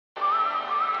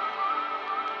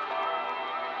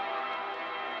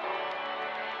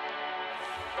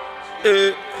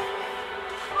Yeah.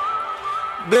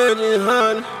 Bengi,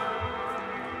 Hunnit.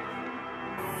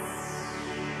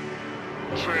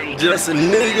 Just a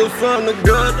nigga from the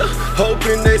gutter,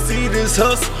 hoping they see this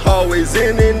hustle. Always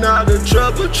in and out of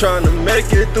trouble, trying to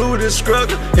make it through this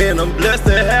struggle. And I'm blessed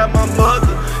to have my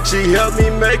mother, she helped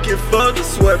me make it further.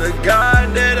 Swear to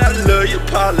God that I love you,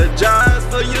 apologize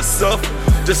for your suffering.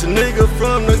 Just a nigga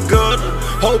from the gutter,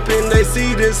 hoping they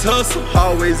see this hustle.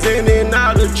 Always in and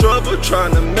out of trouble,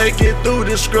 trying to make it through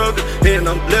this struggle. And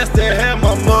I'm blessed to have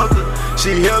my mother,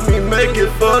 she helped me make it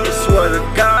further. Swear to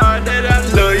God that I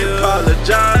love you,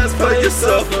 apologize for your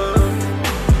suffering.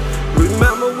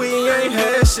 Remember we ain't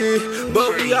had shit,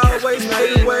 but we always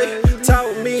made a way.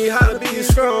 Taught me how to be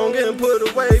strong and put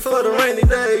away for the rainy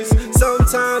days.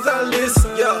 Sometimes I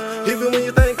listen, yeah, even when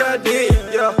you think I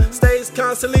did, yeah. Stays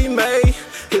constantly made,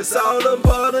 it's all a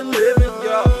part of living,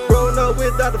 yeah. Growing up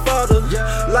without a father,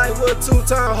 life was 2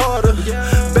 times harder.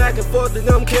 Back and forth to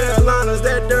them Carolinas,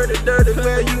 that dirty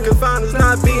where you can find us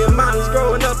not being minors.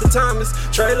 Growing up in Thomas,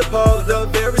 trailer parks, the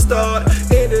very start.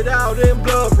 Ended out in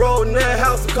blood road, in that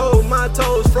house of cold, my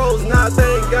toes froze. Now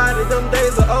thank God that them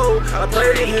days are old. I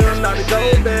pray to him not to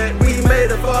go back. We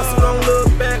made a fuss, so don't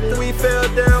look back. When we fell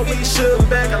down, we shook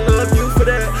back. I love you for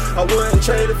that, I wouldn't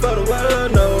trade it for the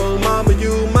world, no. Mama,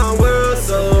 you my world,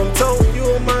 so I'm toting you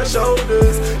on my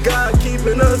shoulders. God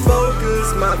keeping us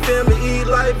focused, my family eat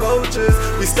like vultures.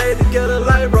 We stay together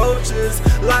like roaches,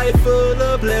 life full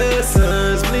of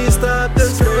blessings. Please stop the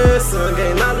stressing,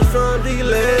 gain knowledge from these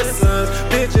lessons.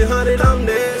 Picture Hunnit, I'm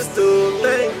next to,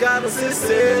 thank God I'm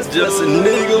successful. Just a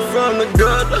nigga from the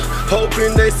gutter,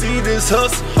 hoping they see this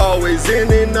hustle. Always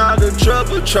in and out of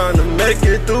trouble, trying to make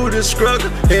it through this struggle.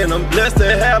 And I'm blessed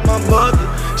to have my mother,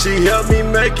 she helped me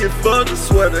make it further.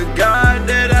 Swear to God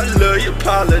that I love you,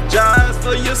 apologize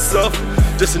for your suffering.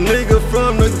 Just a nigga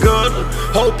from the gutter,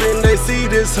 hoping they see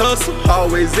this hustle.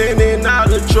 Always in and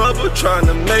out of trouble, trying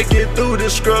to make it through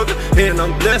this struggle. And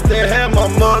I'm blessed to have my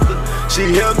mother,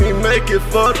 she helped me make it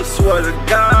further. Swear to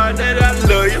God that I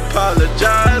love you,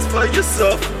 apologize for your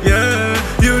suffering. Yeah,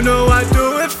 you know I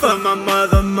do it for my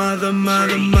mother.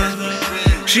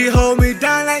 She hold me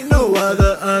down like no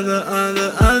other.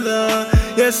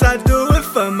 Yes, I do it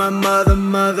for my mother.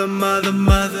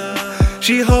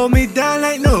 She hold me down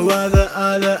like no other.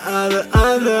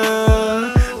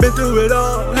 Been through it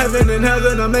all, heaven and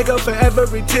heaven. I make up for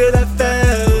every tear that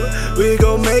fell. We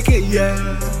gon' make it, yeah.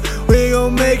 We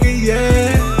gon' make it,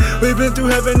 yeah. We been through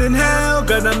heaven and hell,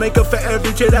 gonna make up for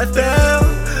every tear that fell.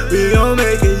 We gon'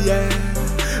 make it, yeah.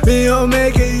 We gon'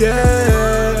 make it,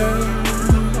 yeah.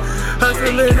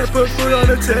 Hustling and put food on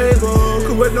the table,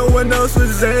 cause when no one else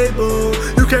was able,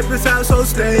 you kept this house so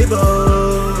stable.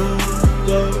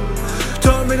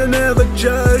 Told me to never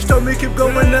judge, told me keep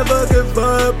going, never give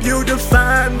up. You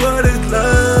define what is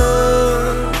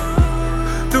love.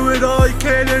 Do it all you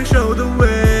can and show the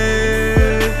way.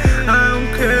 I don't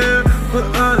care what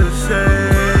others say,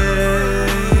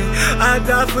 I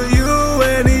die for you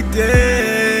any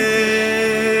day.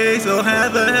 So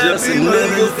have a happy Just a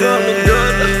nigga from the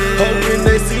gutter, hoping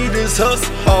they see this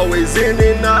hustle. Always in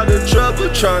and out of trouble,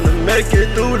 trying to make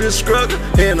it through this struggle.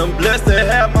 And I'm blessed to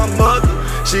have my mother,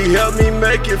 she helped me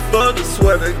make it further.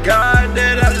 Swear to God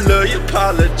that I love you,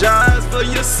 apologize for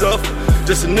your suffering.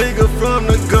 Just a nigga from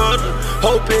the gutter,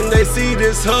 hoping they see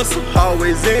this hustle.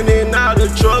 Always in and out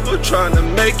of trouble, trying to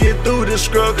make it through this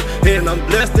struggle. And I'm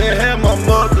blessed to have my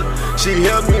mother, she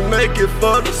helped me make it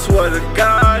further. Swear to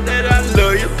God that I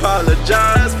love you,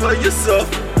 apologize for your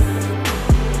suffering.